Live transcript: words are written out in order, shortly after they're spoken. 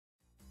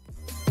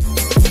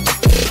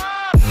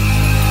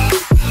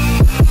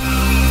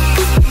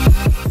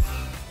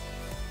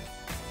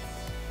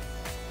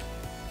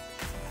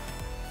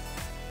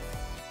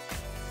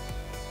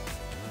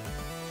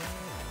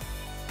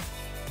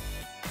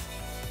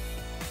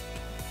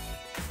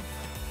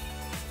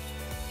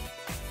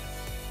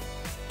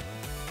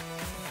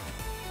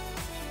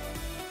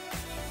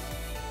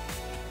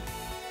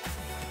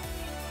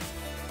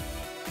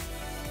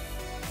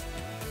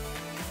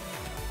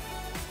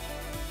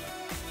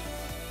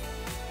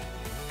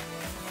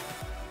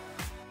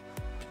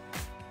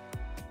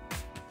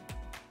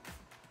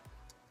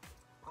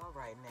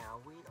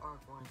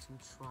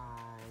to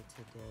try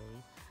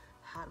today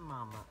Hot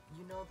Mama.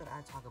 You know that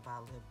I talk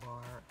about lip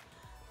bar.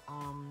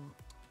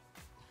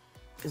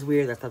 It's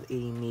weird that I stopped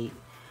eating meat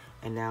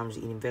and now I'm just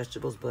eating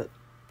vegetables, but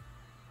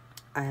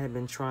I had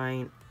been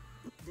trying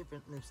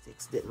different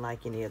lipsticks, didn't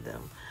like any of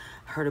them.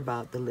 Heard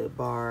about the lip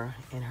bar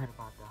and heard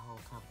about the whole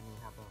company,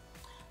 how the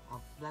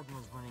black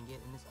woman's running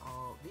it, and it's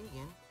all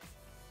vegan.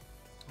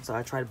 So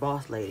I tried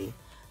Boss Lady.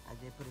 I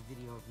did put a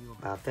video review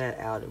about that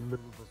out. It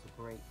really was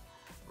a great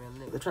red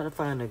lip. They're trying to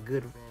find a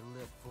good red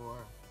lip for,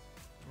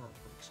 for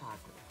the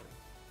chocolate, for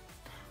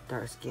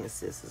dark skin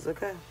sisters,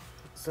 okay?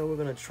 So we're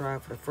gonna try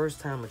for the first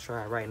time. I'm gonna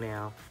try it right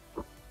now.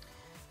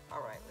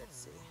 All right, let's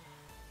see.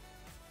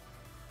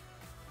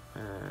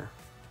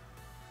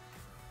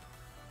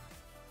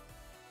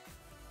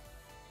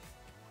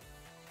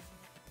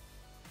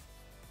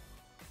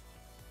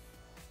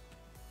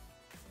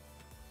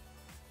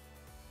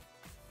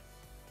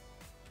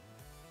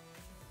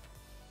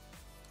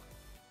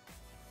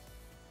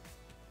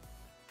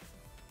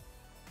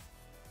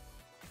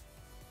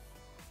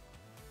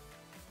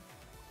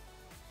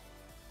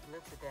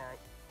 Lipstick that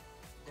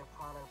the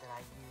product that I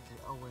use,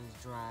 it always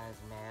dries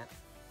matte.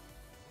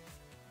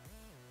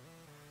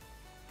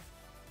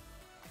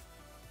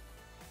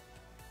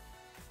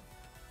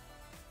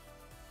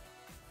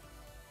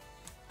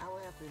 I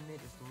would have to admit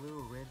it's a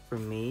little red for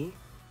me.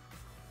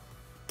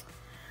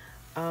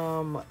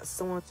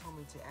 Someone told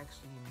me to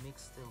actually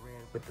mix the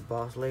red with the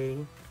Boss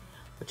Lady,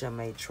 which I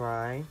may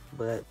try,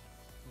 but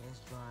yeah, it's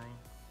drying.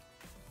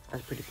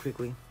 That's pretty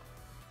quickly.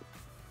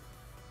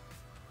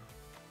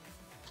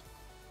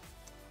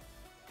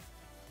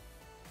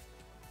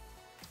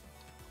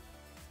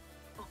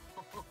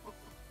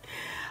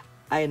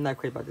 I am not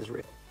crazy about this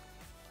red,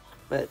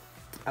 but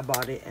I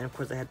bought it, and of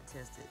course I had to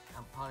test it.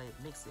 I'll probably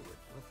mix it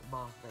with the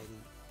Boss Lady,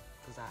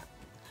 because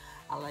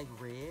I like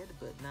red,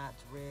 but not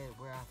red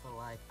where I feel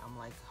like I'm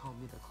like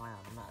Homie the Clown.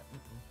 I'm not.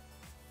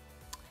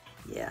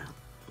 Yeah.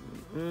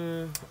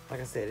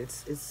 Like I said,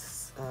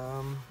 it's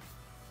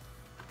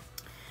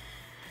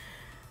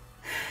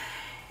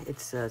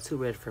too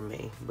red for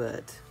me,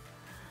 but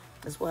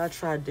that's why I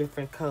tried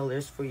different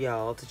colors for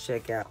y'all to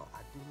check out. I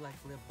do like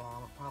lip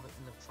balm. I'll probably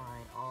end up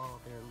trying all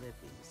of their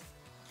lippies.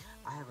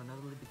 I have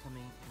another lippie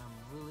coming, and I'm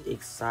really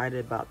excited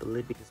about the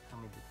lippie that's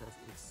coming because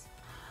it's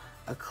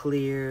a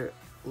clear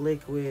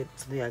liquid,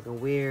 something I can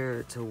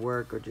wear to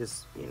work or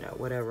just,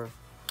 whatever.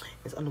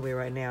 It's on the way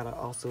right now, and I'll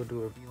also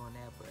do a review on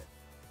that, but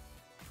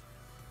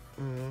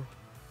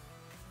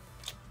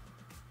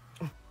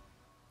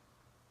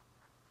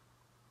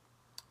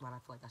but I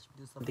feel like I should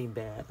do something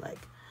bad,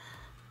 like,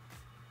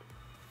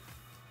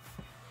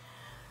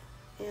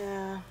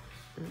 yeah,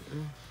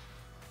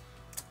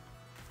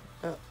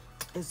 oh,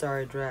 it's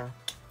already dry.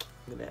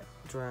 Look at that,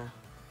 dry.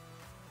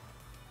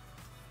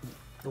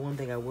 The one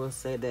thing I will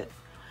say that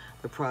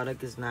the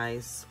product is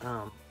nice. It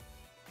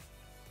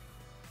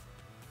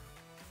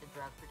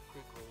dries pretty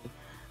quickly.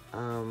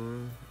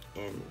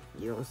 And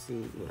you don't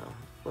see,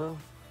 well,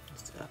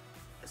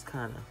 it's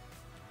kind of,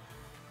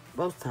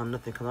 most of the time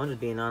nothing comes. I'm just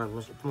being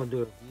honest. If I'm going to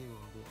do a review,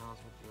 I'll be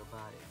honest with you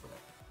about it. But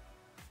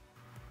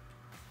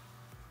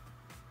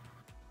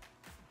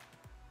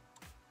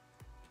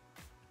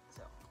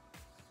so,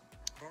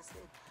 that's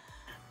it.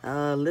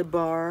 Lip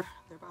bar,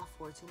 they're about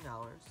 $14.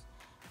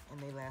 And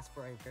they last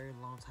for a very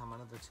long time. I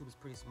know the tube is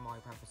pretty small.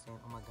 You're probably saying,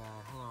 oh my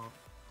God, how long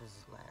does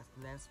this last?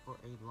 It lasts for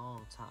a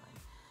long time.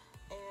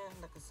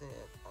 And like I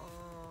said,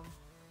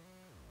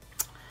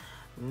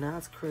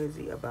 not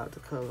crazy about the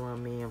color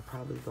on me. I'm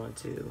probably going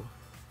to.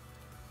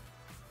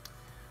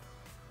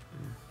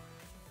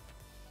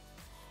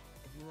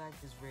 If you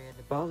like this red,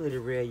 the Boss Lady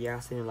red, yeah, I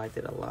seem to like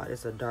it a lot.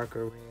 It's a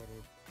darker red.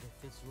 It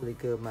fits really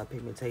good with my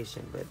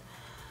pigmentation, but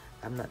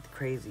I'm not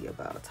crazy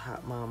about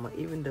Hot Mama,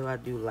 even though I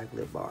do like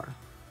lip bar.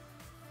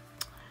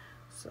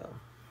 So,